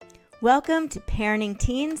Welcome to Parenting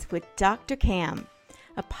Teens with Dr. Cam,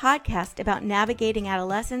 a podcast about navigating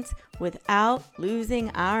adolescence without losing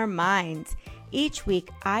our minds. Each week,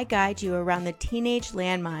 I guide you around the teenage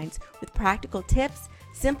landmines with practical tips,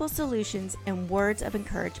 simple solutions, and words of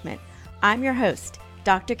encouragement. I'm your host,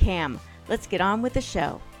 Dr. Cam. Let's get on with the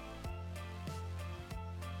show.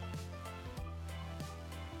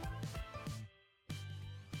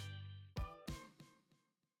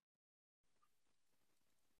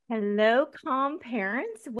 Hello, Calm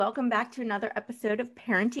parents. Welcome back to another episode of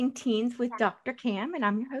Parenting Teens with Dr. Cam, and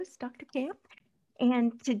I'm your host, Dr. Cam.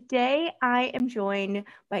 And today I am joined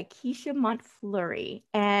by Keisha Montfleury.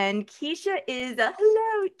 And Keisha is a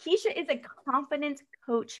confidence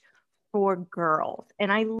coach for girls.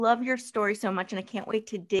 And I love your story so much, and I can't wait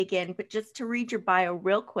to dig in. But just to read your bio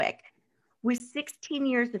real quick, with 16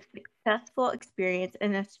 years of successful experience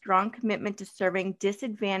and a strong commitment to serving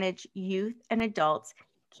disadvantaged youth and adults,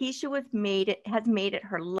 Keisha has made it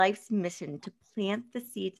her life's mission to plant the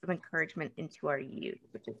seeds of encouragement into our youth,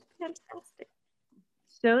 which is fantastic,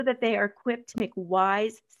 so that they are equipped to make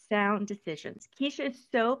wise, sound decisions. Keisha is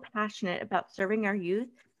so passionate about serving our youth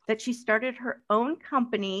that she started her own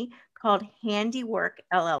company called Handiwork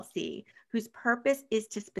LLC, whose purpose is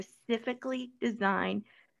to specifically design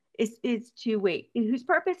to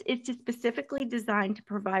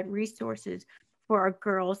provide resources for our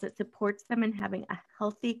girls that supports them in having a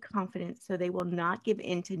healthy confidence so they will not give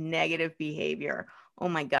in to negative behavior. Oh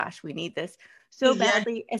my gosh, we need this so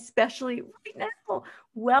badly, especially right now.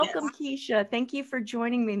 Welcome, Keisha. Thank you for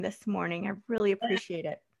joining me this morning. I really appreciate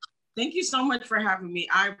it. Thank you so much for having me.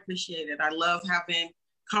 I appreciate it. I love having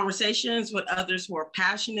conversations with others who are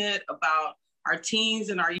passionate about our teens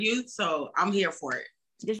and our youth, so I'm here for it.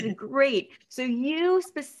 This is great. So you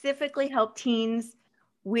specifically help teens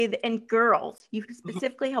and girls. You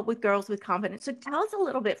specifically help with girls with confidence. So tell us a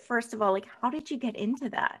little bit, first of all, how did you get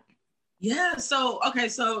into that? Yeah. So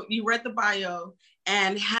you read the bio,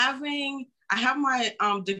 and I have my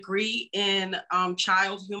degree in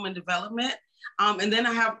child human development. And then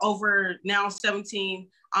I have over now 17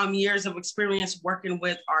 years of experience working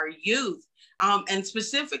with our youth. And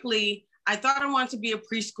specifically, I thought I wanted to be a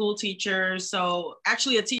preschool teacher. So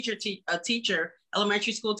actually a teacher,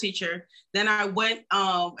 elementary school teacher. Then I went,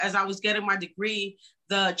 as I was getting my degree,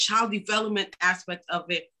 the child development aspect of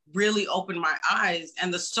it really opened my eyes,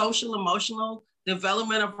 and the social emotional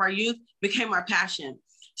development of our youth became my passion.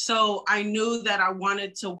 So I knew that I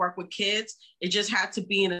wanted to work with kids. It just had to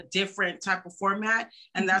be in a different type of format.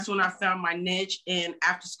 And that's when I found my niche in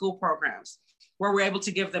after school programs, where we're able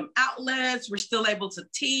to give them outlets. We're still able to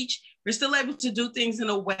teach. We're still able to do things in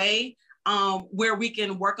a way where we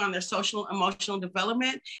can work on their social emotional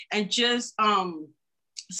development and just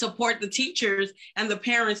support the teachers and the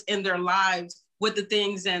parents in their lives with the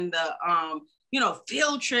things and the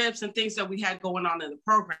field trips and things that we had going on in the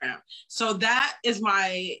program. So that is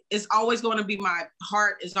always going to be my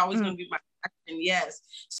heart, is always going to be my passion. Yes.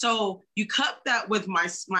 So you cut that with my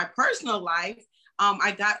personal life.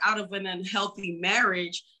 I got out of an unhealthy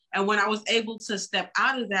marriage. And when I was able to step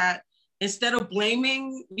out of that, instead of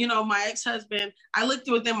blaming, my ex-husband, I looked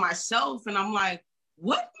within myself and I'm like,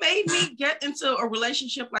 what made me get into a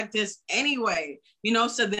relationship like this anyway?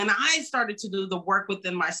 So then I started to do the work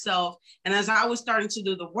within myself. And as I was starting to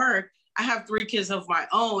do the work, I have 3 kids of my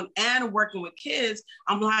own and working with kids.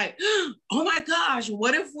 I'm like, oh my gosh,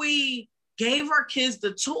 what if we gave our kids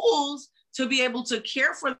the tools to be able to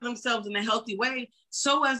care for themselves in a healthy way?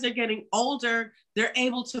 So as they're getting older, they're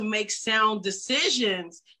able to make sound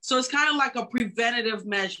decisions. So it's kind of like a preventative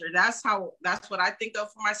measure. That's what I think of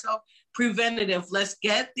for myself. Preventative. Let's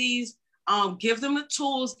get these, give them the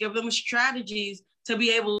tools, give them the strategies to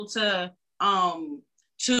be able to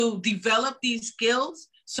develop these skills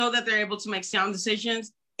so that they're able to make sound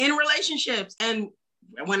decisions in relationships. And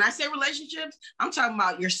when I say relationships, I'm talking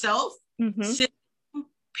about yourself,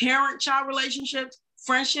 parent-child relationships,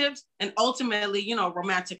 friendships, and ultimately,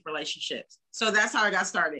 romantic relationships. So that's how I got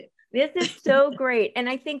started. This is so great. And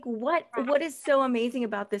I think what is so amazing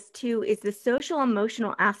about this too is the social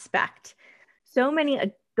emotional aspect. So many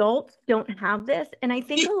adults don't have this. And I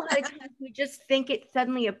think a lot of times we just think it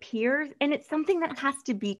suddenly appears, and it's something that has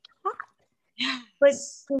to be taught.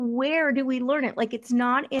 Yes. But where do we learn it? It's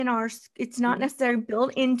not necessarily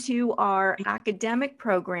built into our academic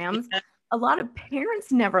programs. A lot of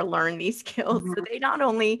parents never learn these skills. So they not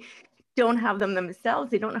only don't have them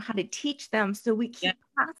themselves, they don't know how to teach them. So we keep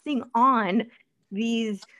passing on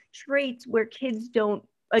these traits where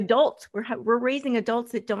we're raising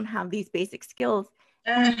adults that don't have these basic skills.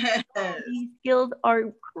 These skills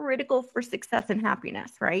are critical for success and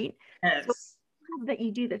happiness, right? Yes. So love that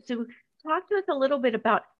you do this. So talk to us a little bit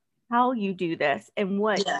about how you do this and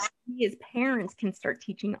what we as parents can start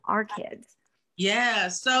teaching our kids. Yeah.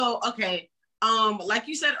 So, okay. Like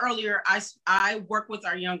you said earlier, I work with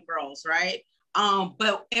our young girls, right?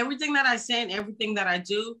 But everything that I say and everything that I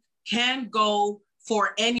do can go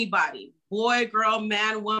for anybody, boy, girl,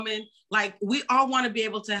 man, woman. Like, we all want to be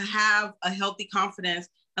able to have a healthy confidence.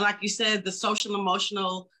 And like you said, the social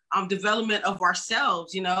emotional development of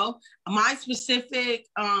ourselves, you know. My specific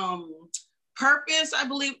purpose, I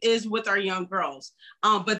believe, is with our young girls.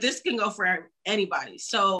 But this can go for anybody.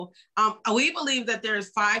 So we believe that there's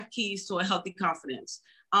 5 keys to a healthy confidence.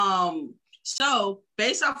 So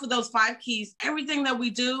based off of those 5 keys, everything that we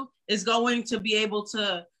do is going to be able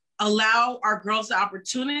to allow our girls the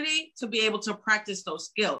opportunity to be able to practice those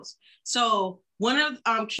skills. So one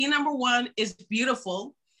of key number 1 is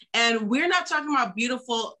beautiful. And we're not talking about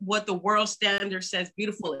beautiful, what the world standard says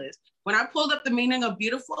beautiful is. When I pulled up the meaning of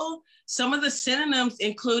beautiful, some of the synonyms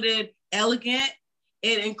included elegant.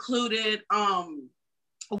 It included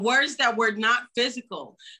words that were not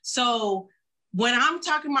physical. So when I'm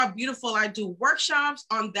talking about beautiful, I do workshops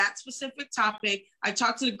on that specific topic. I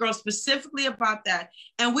talk to the girls specifically about that.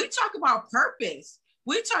 And we talk about purpose.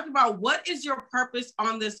 We talk about what is your purpose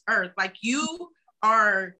on this earth? Like, you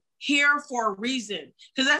are here for a reason.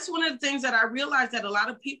 Because that's one of the things that I realized, that a lot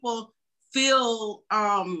of people feel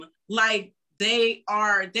like they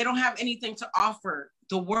don't have anything to offer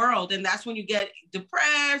the world. And that's when you get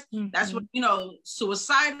depressed. Mm-hmm. That's when, you know,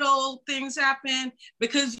 suicidal things happen,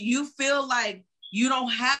 because you feel like you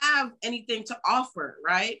don't have anything to offer,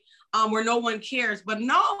 right? Where no one cares. But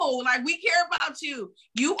no, like, we care about you.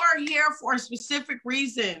 You are here for a specific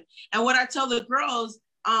reason. And what I tell the girls,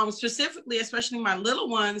 specifically, especially my little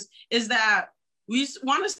ones, is that we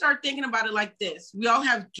want to start thinking about it like this. We all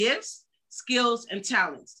have gifts, skills, and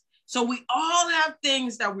talents. So we all have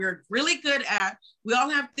things that we're really good at. We all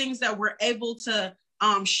have things that we're able to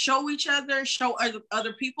show each other, show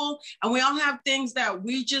other people. And we all have things that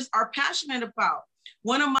we just are passionate about.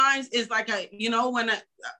 One of mine is like, when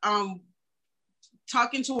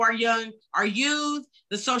talking to our youth,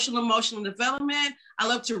 the social emotional development. I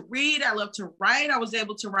love to read. I love to write. I was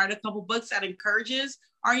able to write a couple books that encourages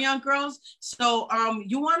our young girls. So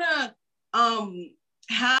you want to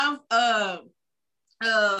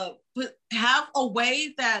have a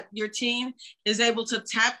way that your teen is able to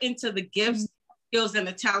tap into the gifts, skills, and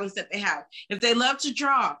the talents that they have. If they love to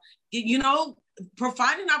draw,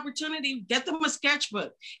 provide an opportunity, get them a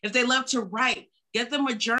sketchbook. If they love to write, get them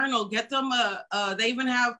a journal, get them they even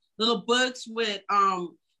have little books with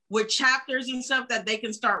chapters and stuff that they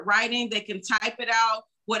can start writing. They can type it out,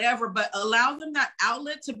 whatever, but allow them that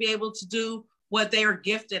outlet to be able to do what they are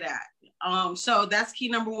gifted at. So that's key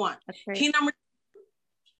number 1. Key number 2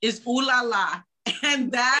 is ooh la la.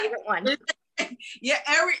 And that is, yeah,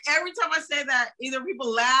 every time I say that, either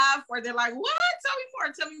people laugh or they're like, what?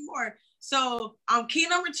 Tell me more. So key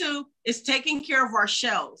number 2 is taking care of our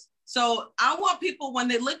shells. So I want people, when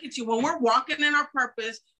they look at you, when we're walking in our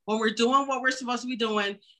purpose, when we're doing what we're supposed to be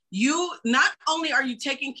doing, you not only are you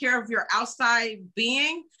taking care of your outside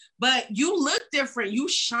being, but you look different. You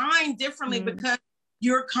shine differently because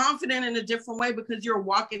you're confident in a different way, because you're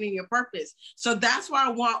walking in your purpose. So that's why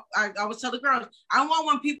I always tell the girls, I want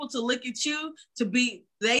when people to look at you,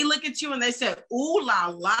 they look at you and they say, ooh la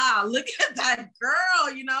la, look at that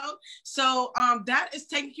girl, So that is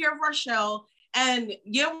taking care of our shell. And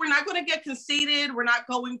yeah, we're not going to get conceited. We're not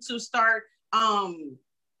going to start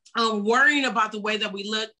worrying about the way that we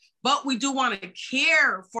look, but we do want to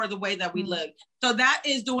care for the way that we look. So that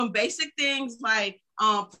is doing basic things like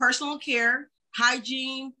personal care,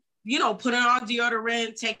 hygiene, putting on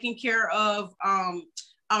deodorant, taking care of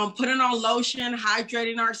putting on lotion,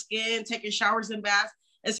 hydrating our skin, taking showers and baths,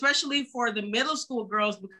 especially for the middle school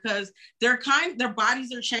girls, because their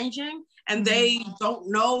bodies are changing and they don't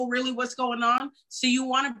know really what's going on. So you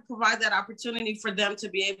want to provide that opportunity for them to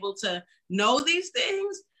be able to know these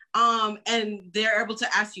things. And they're able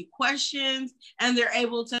to ask you questions, and they're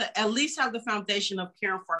able to at least have the foundation of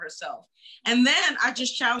caring for herself. And then I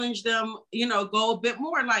just challenge them, go a bit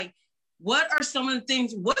more like, what are some of the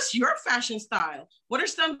things, what's your fashion style? What are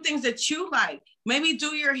some things that you like? Maybe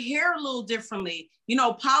do your hair a little differently,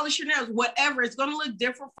 polish your nails, whatever. It's going to look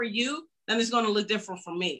different for you than it's going to look different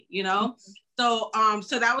for me, So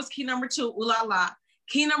that was key number 2, ooh la la.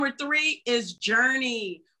 Key number 3 is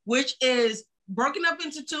journey, which is broken up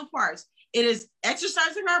into 2 parts. It is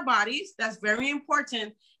exercising our bodies. That's very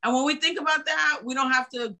important. And when we think about that, we don't have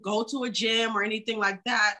to go to a gym or anything like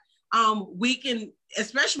that. We can,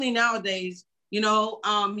 especially nowadays, you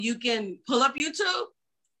can pull up YouTube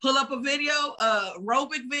pull up a video,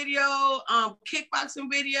 aerobic video, kickboxing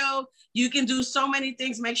video. You can do so many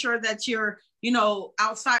things. Make sure that you're,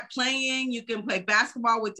 outside playing. You can play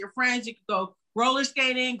basketball with your friends. You can go roller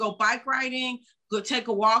skating, go bike riding, go take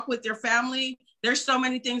a walk with your family. There's so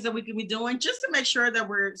many things that we can be doing just to make sure that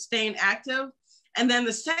we're staying active. And then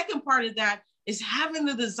the second part of that is having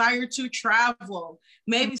the desire to travel.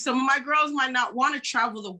 Maybe some of my girls might not want to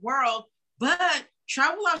travel the world, but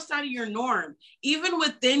travel outside of your norm. Even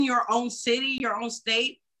within your own city, your own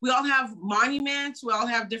state, we all have monuments, we all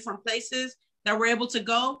have different places that we're able to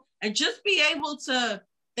go, and just be able to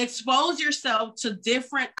expose yourself to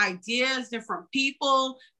different ideas, different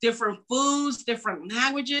people, different foods, different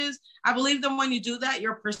languages. I believe that when you do that,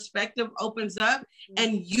 your perspective opens up,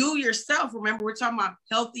 and you yourself, remember, we're talking about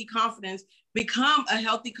healthy confidence, become a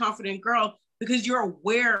healthy, confident girl because you're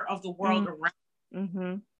aware of the world around.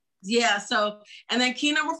 Mm-hmm. Yeah. So, and then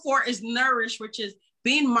key number 4 is nourish, which is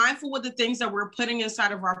being mindful with the things that we're putting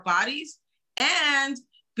inside of our bodies and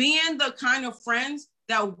being the kind of friends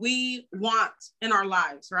that we want in our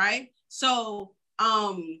lives, right? So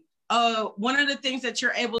one of the things that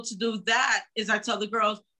you're able to do that is, I tell the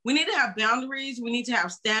girls, we need to have boundaries. We need to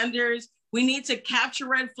have standards. We need to capture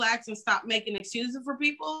red flags and stop making excuses for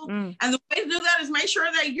people. And the way to do that is make sure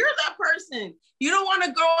that you're that person. You don't want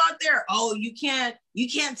to go out there, oh, you can't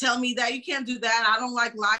tell me that, you can't do that, I don't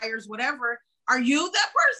like liars, whatever. Are you that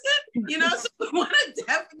person? So we want to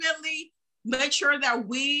definitely make sure that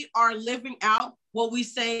we are living out what we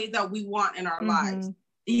say that we want in our lives.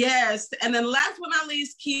 Yes. And then last but not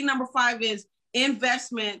least, key number 5 is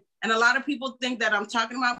investment. And a lot of people think that I'm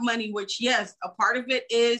talking about money, which yes, a part of it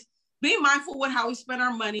is being mindful with how we spend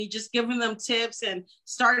our money, just giving them tips and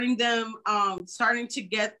starting to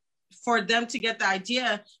get the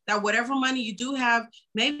idea that whatever money you do have,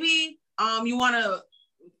 maybe you want to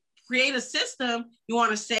create a system, you want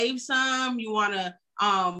to save some, you want to,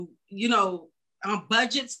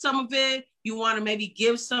 budget some of it. You want to maybe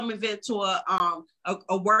give some of it to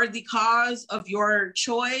a worthy cause of your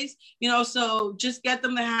choice, so just get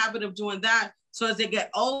them the habit of doing that. So as they get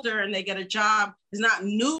older and they get a job, it's not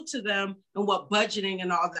new to them and what budgeting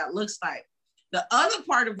and all that looks like. The other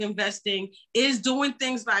part of investing is doing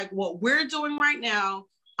things like what we're doing right now,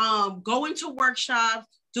 going to workshops,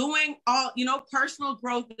 doing all, personal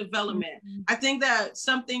growth development. I think that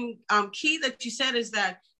something key that you said is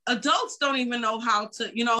that adults don't even know how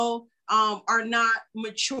to, are not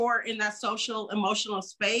mature in that social emotional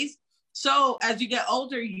space. So as you get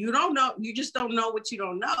older, you just don't know what you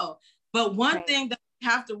don't know. But one thing that you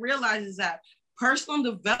have to realize is that personal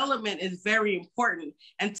development is very important,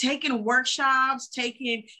 and taking workshops,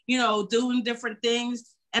 doing different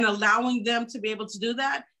things and allowing them to be able to do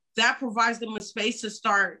that provides them a space to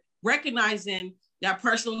start recognizing that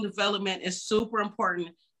personal development is super important,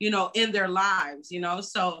 in their lives,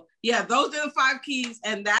 So yeah, those are the 5 keys,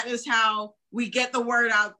 and that is how we get the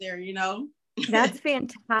word out there, That's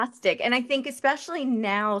fantastic. And I think especially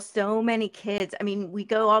now, so many kids, we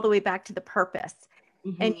go all the way back to the purpose.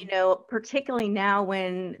 And, particularly now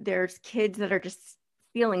when there's kids that are just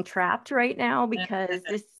feeling trapped right now because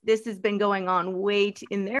this has been going on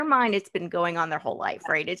in their mind, it's been going on their whole life,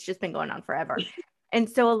 right? It's just been going on forever. And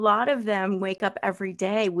so a lot of them wake up every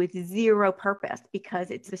day with zero purpose because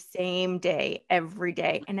it's the same day every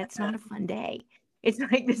day. And it's not a fun day. It's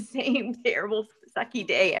like the same terrible, sucky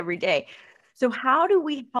day every day. So how do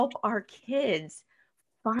we help our kids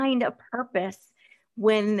find a purpose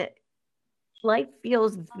when life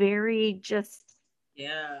feels very just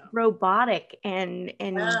robotic and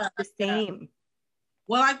the same?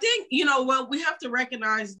 Well, I think, we have to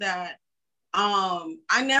recognize that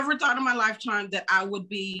I never thought in my lifetime that I would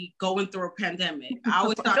be going through a pandemic.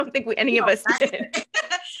 I don't think any of us did.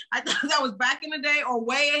 I thought that was back in the day or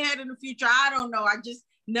way ahead in the future. I don't know. I just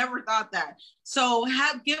never thought that. So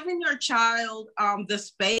given your child the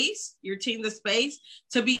space, your teen the space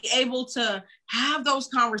to be able to have those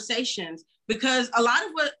conversations, because a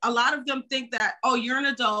lot of them think that, oh, you're an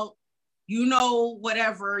adult,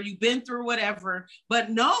 whatever, you've been through whatever. But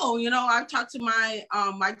no, I talk to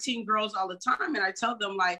my teen girls all the time, and I tell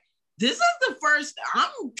them, like, this is the first,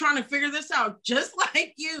 I'm trying to figure this out just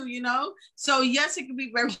like you, So yes, it can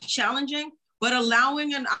be very challenging, but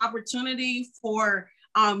allowing an opportunity for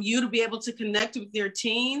you to be able to connect with your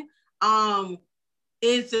teen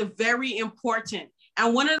is very important.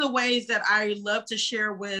 And one of the ways that I love to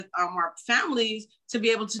share with our families to be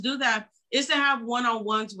able to do that is to have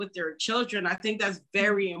one-on-ones with their children. I think that's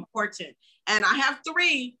very important. And I have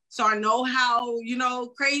 3, so I know how,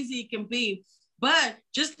 crazy it can be. But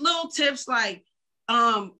just little tips like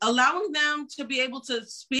allowing them to be able to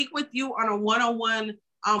speak with you on a one-on-one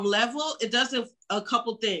level, it does a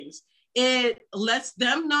couple things. It lets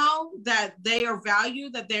them know that they are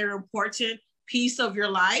valued, that they're an important piece of your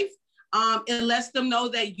life. It lets them know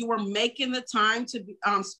that you are making the time to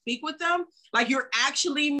speak with them. Like you're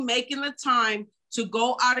actually making the time to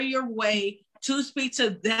go out of your way to speak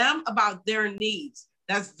to them about their needs.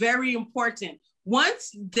 That's very important.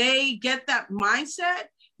 Once they get that mindset,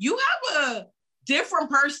 you have a different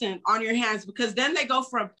person on your hands, because then they go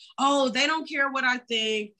from, oh, they don't care what I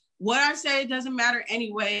think, what I say doesn't matter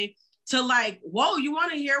anyway, to like, whoa, you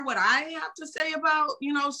want to hear what I have to say about,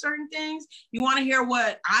 certain things? You want to hear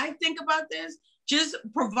what I think about this? Just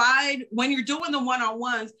provide, when you're doing the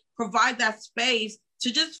one-on-ones, provide that space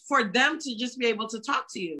to just, for them to just be able to talk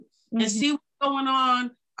to you and see what's going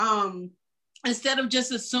on. Instead of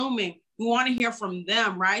just assuming. We want to hear from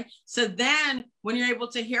them, right? So then when you're able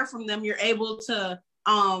to hear from them, you're able to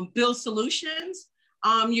build solutions.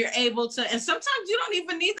 You're able to, and sometimes you don't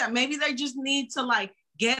even need that. Maybe they just need to like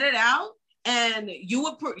get it out. And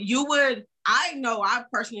I know I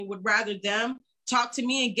personally would rather them talk to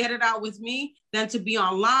me and get it out with me than to be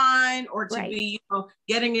online or to be,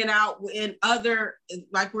 getting it out in other,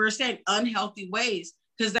 like we were saying, unhealthy ways.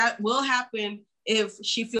 Because that will happen if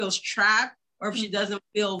she feels trapped, or if she doesn't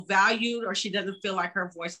feel valued, or she doesn't feel like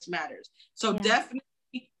her voice matters. So definitely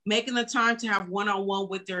making the time to have one-on-one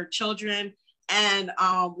with their children. And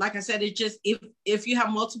like I said, it just, if you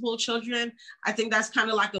have multiple children, I think that's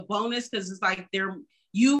kind of like a bonus, because it's like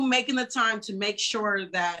you making the time to make sure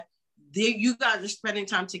that you guys are spending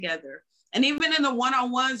time together. And even in the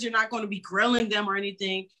one-on-ones, you're not going to be grilling them or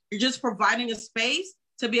anything. You're just providing a space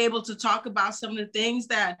to be able to talk about some of the things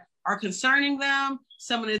that are concerning them,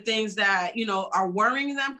 some of the things that, are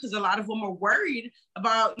worrying them, because a lot of them are worried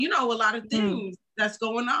about, a lot of things that's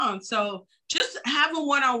going on. So just having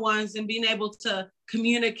one-on-ones and being able to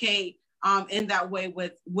communicate in that way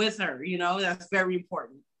with her, that's very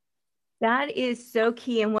important. That is so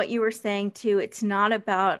key. And what you were saying too, it's not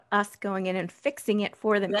about us going in and fixing it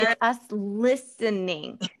for them. It's us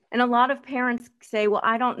listening. And a lot of parents say, well,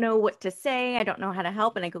 I don't know what to say. I don't know how to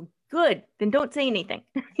help. And I go, good, then don't say anything.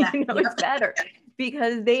 It's better,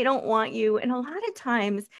 because they don't want you. And a lot of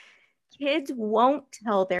times kids won't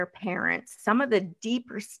tell their parents some of the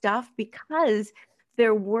deeper stuff because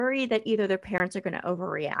they're worried that either their parents are going to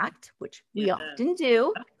overreact, which we often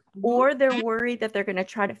do, or they're worried that they're going to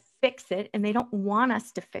try to fix it, and they don't want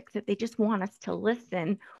us to fix it. They just want us to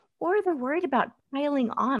listen, or they're worried about piling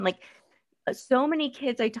on. Like so many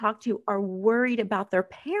kids I talk to are worried about their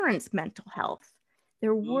parents' mental health.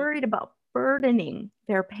 They're worried about burdening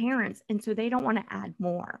their parents, and so they don't want to add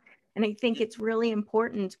more. And I think it's really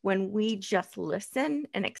important when we just listen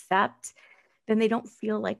and accept, then they don't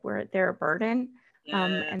feel like they're a burden.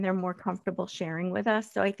 And they're more comfortable sharing with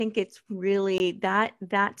us. So I think it's really that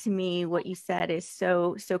to me, what you said is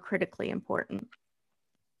so critically important.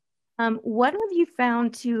 What have you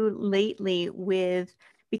found too lately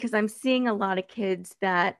because I'm seeing a lot of kids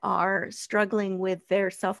that are struggling with their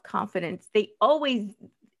self-confidence.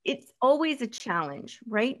 It's always a challenge.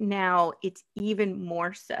 Right now, it's even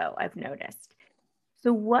more so, I've noticed.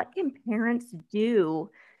 So what can parents do,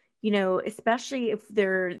 especially if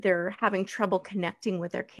they're having trouble connecting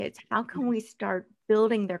with their kids? How can we start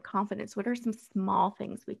building their confidence? What are some small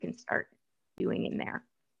things we can start doing in there?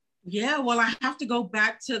 Yeah, well, I have to go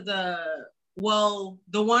back to the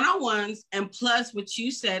one-on-ones, and plus what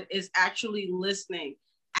you said is actually listening,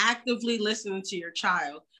 actively listening to your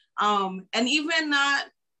child. And even not,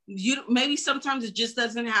 maybe sometimes it just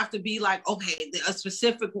doesn't have to be like, okay, a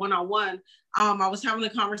specific one-on-one. I was having a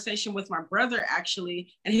conversation with my brother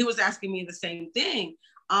actually, and he was asking me the same thing.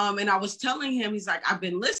 And I was telling him, he's like, I've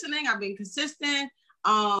been listening, I've been consistent.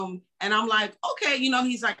 And I'm like, okay,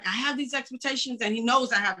 he's like, I have these expectations, and he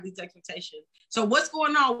knows I have these expectations. So what's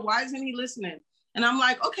going on? Why isn't he listening? And I'm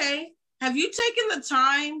like, okay, have you taken the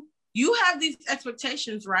time? You have these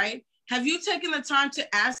expectations, right? Have you taken the time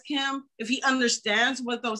to ask him if he understands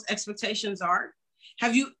what those expectations are?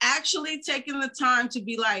 Have you actually taken the time to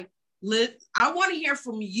be like, I want to hear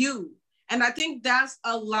from you? And I think that's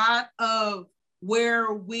a lot of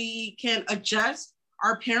where we can adjust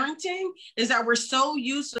our parenting, is that we're so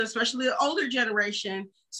used to, especially the older generation,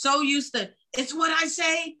 so used to, it's what I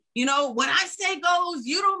say, what I say goes,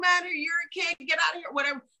 you don't matter, you're a kid, get out of here,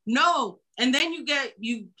 whatever. No. And then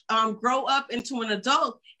you grow up into an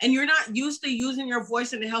adult, and you're not used to using your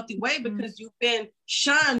voice in a healthy way because you've been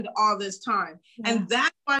shunned all this time. Yeah. And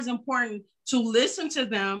that's why it's important to listen to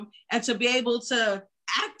them and to be able to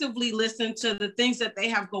actively listen to the things that they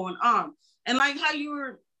have going on. And like how you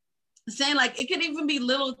were saying, like, it could even be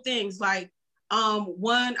little things like,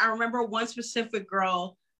 I remember one specific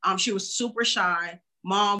girl, she was super shy.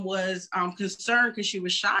 Mom was concerned because she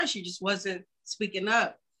was shy. She just wasn't speaking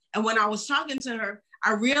up. And when I was talking to her,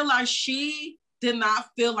 I realized she did not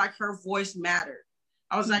feel like her voice mattered.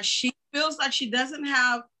 I was like, she feels like she doesn't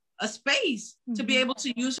have a space to be able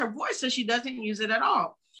to use her voice, so she doesn't use it at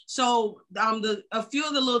all. So a few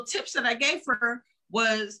of the little tips that I gave for her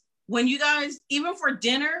was, when you guys, even for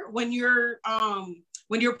dinner, when you're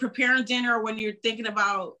preparing dinner, or when you're thinking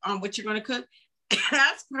about what you're going to cook,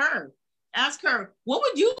 ask her, what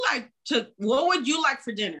would you like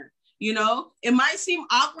for dinner? You know, it might seem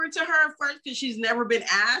awkward to her at first because she's never been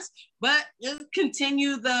asked, but just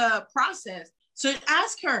continue the process. So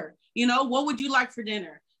ask her, you know, what would you like for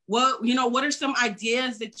dinner? What are some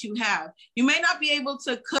ideas that you have? You may not be able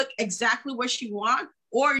to cook exactly what she wants,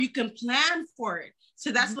 or you can plan for it.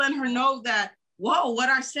 So that's letting her know that, whoa, what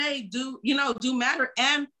I say do matter,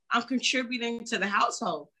 and I'm contributing to the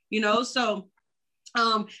household, So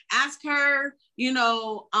ask her,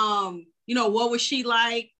 what would she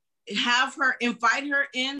like? Invite her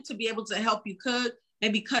in to be able to help you cook,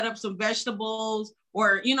 maybe cut up some vegetables,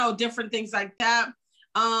 or, different things like that.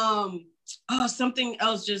 Something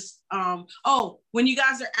else, when you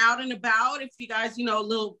guys are out and about, if you guys, a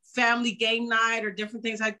little family game night or different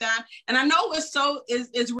things like that. And I know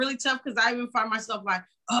it's really tough, because I even find myself like,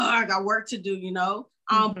 I got work to do,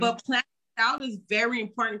 but planning out is very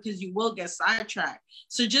important, because you will get sidetracked.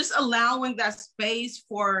 So just allowing that space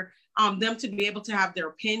for them to be able to have their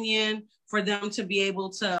opinion, for them to be able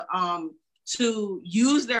to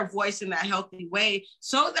use their voice in that healthy way,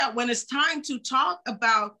 so that when it's time to talk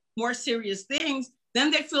about more serious things,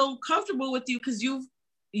 then they feel comfortable with you, because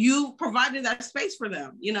you've provided that space for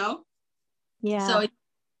them, Yeah. So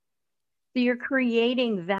you're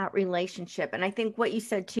creating that relationship. And I think what you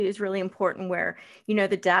said too is really important, where,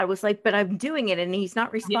 the dad was like, but I'm doing it and he's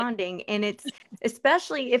not responding. Yeah. And it's,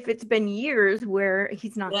 especially if it's been years where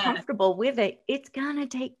he's not comfortable with it, it's gonna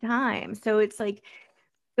take time. So it's like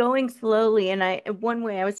going slowly. And one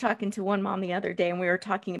way, I was talking to one mom the other day, and we were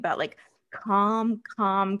talking about like calm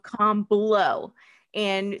below.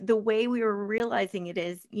 And the way we were realizing it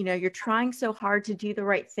is, you're trying so hard to do the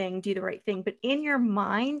right thing, but in your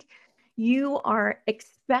mind, you are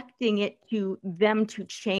expecting them to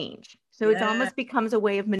change. So it almost becomes a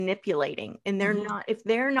way of manipulating, and if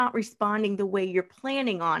they're not responding the way you're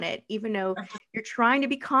planning on it, even though you're trying to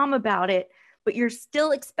be calm about it, but you're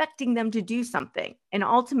still expecting them to do something. And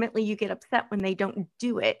ultimately you get upset when they don't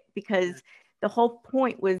do it, because the whole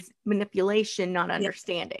point was manipulation, not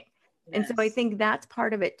understanding. Yes. And so I think that's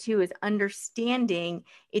part of it too, is understanding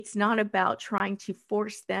it's not about trying to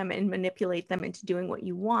force them and manipulate them into doing what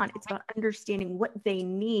you want. It's about understanding what they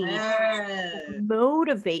need,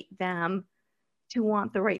 motivate them to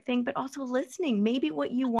want the right thing, but also listening. Maybe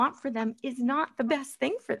what you want for them is not the best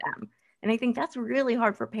thing for them. And I think that's really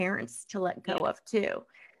hard for parents to let go of too.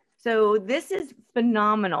 So this is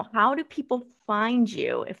phenomenal. How do people find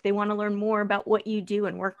you if they want to learn more about what you do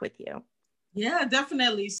and work with you? Yeah,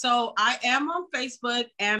 definitely. So I am on Facebook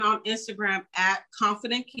and on Instagram at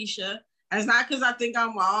Confident Keisha. And it's not because I think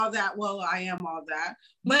I'm all that. Well, I am all that,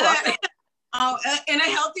 but in a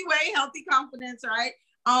healthy way, healthy confidence, right?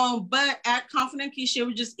 But at Confident Keisha, it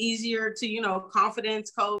was just easier to,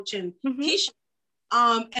 confidence coach and Keisha.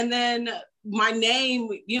 And then my name,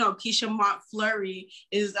 Keisha Montfleury,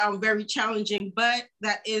 is very challenging, but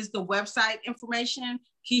that is the website information,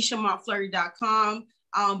 KeishaMontfleury.com.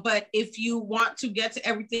 But if you want to get to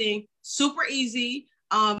everything super easy,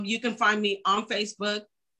 you can find me on Facebook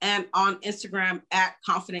and on Instagram at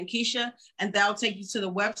Confident Keisha, and that'll take you to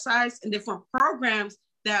the websites and different programs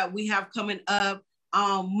that we have coming up.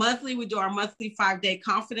 Monthly, we do our monthly 5-day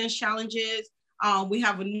confidence challenges. We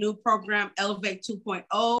have a new program, Elevate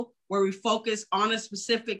 2.0, where we focus on a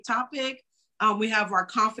specific topic. We have our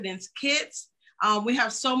confidence kits. We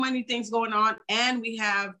have so many things going on, and we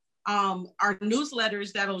have our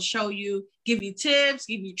newsletters that'll show you, give you tips,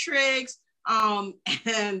 give you tricks, and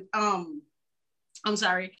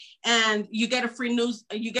you get a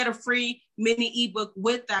free mini ebook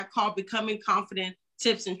with that called Becoming Confident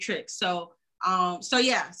Tips and Tricks. So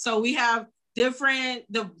we have different,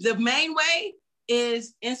 the main way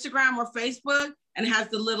is Instagram or Facebook, and has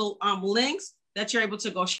the little links that you're able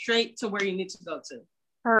to go straight to where you need to go to.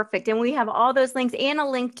 Perfect. And we have all those links and a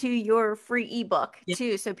link to your free ebook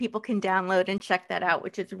too, so people can download and check that out,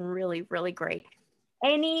 which is really, really great.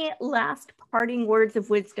 Any last parting words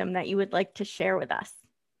of wisdom that you would like to share with us?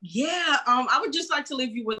 Yeah, I would just like to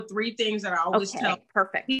leave you with 3 things that I always tell.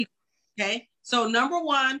 Perfect. Okay. So number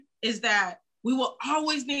 1 is that we will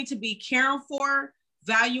always need to be caring for,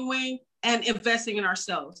 valuing, and investing in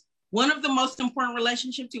ourselves. One of the most important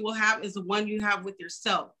relationships you will have is the one you have with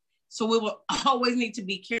yourself. So we will always need to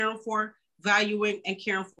be caring for, valuing, and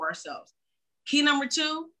caring for ourselves. Key number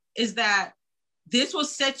 2 is that this will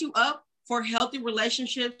set you up for healthy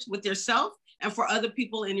relationships with yourself and for other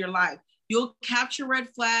people in your life. You'll capture red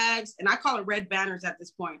flags, and I call it red banners at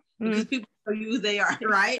this point, because people know you who they are,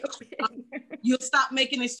 right? You'll stop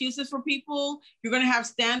making excuses for people. You're going to have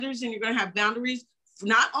standards and you're going to have boundaries,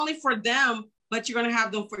 not only for them, but you're going to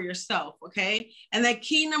have them for yourself, okay? And then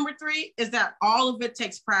key number 3 is that all of it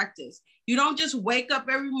takes practice. You don't just wake up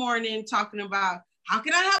every morning talking about, how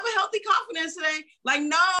can I have a healthy confidence today? Like,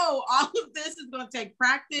 no, all of this is going to take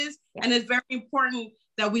practice. Yeah. And it's very important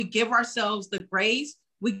that we give ourselves the grace,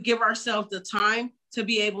 we give ourselves the time to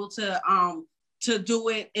be able to do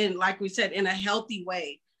it in, like we said, in a healthy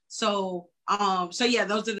way. So yeah,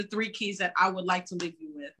 those are the 3 keys that I would like to leave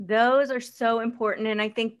you with. Those are so important. And I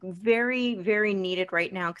think very, very needed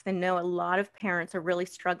right now, because I know a lot of parents are really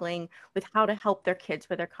struggling with how to help their kids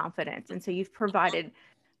with their confidence. And so you've provided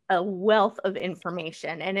a wealth of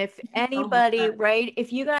information. And if anybody, right,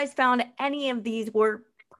 if you guys found any of these were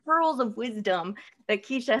pearls of wisdom that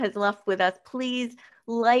Keisha has left with us, please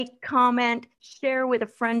like, comment, share with a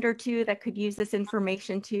friend or two that could use this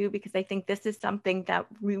information too, because I think this is something that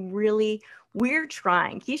we're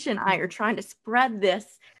trying. Keisha and I are trying to spread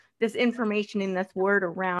this information and this word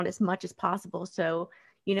around as much as possible. So,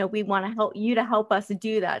 we want to help you to help us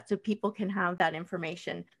do that so people can have that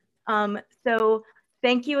information. So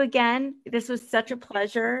thank you again. This was such a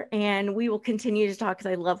pleasure, and we will continue to talk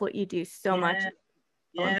because I love what you do so much.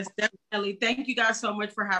 Yes, definitely. Thank you guys so much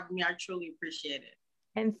for having me. I truly appreciate it.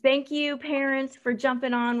 And thank you, parents, for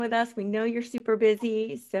jumping on with us. We know you're super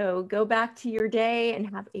busy, so go back to your day and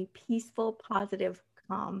have a peaceful, positive,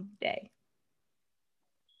 calm day.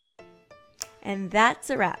 And that's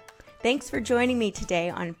a wrap. Thanks for joining me today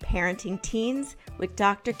on Parenting Teens with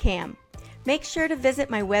Dr. Cam. Make sure to visit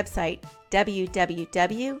my website,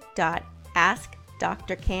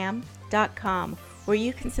 www.askdrcam.com, where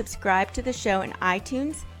you can subscribe to the show in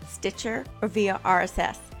iTunes, Stitcher, or via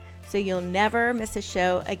RSS, so you'll never miss a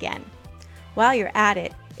show again. While you're at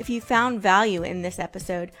it, if you found value in this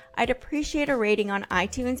episode, I'd appreciate a rating on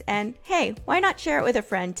iTunes, and hey, why not share it with a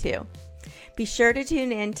friend too? Be sure to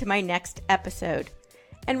tune in to my next episode.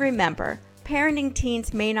 And remember, parenting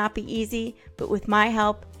teens may not be easy, but with my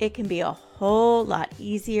help, it can be a whole lot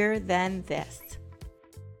easier than this.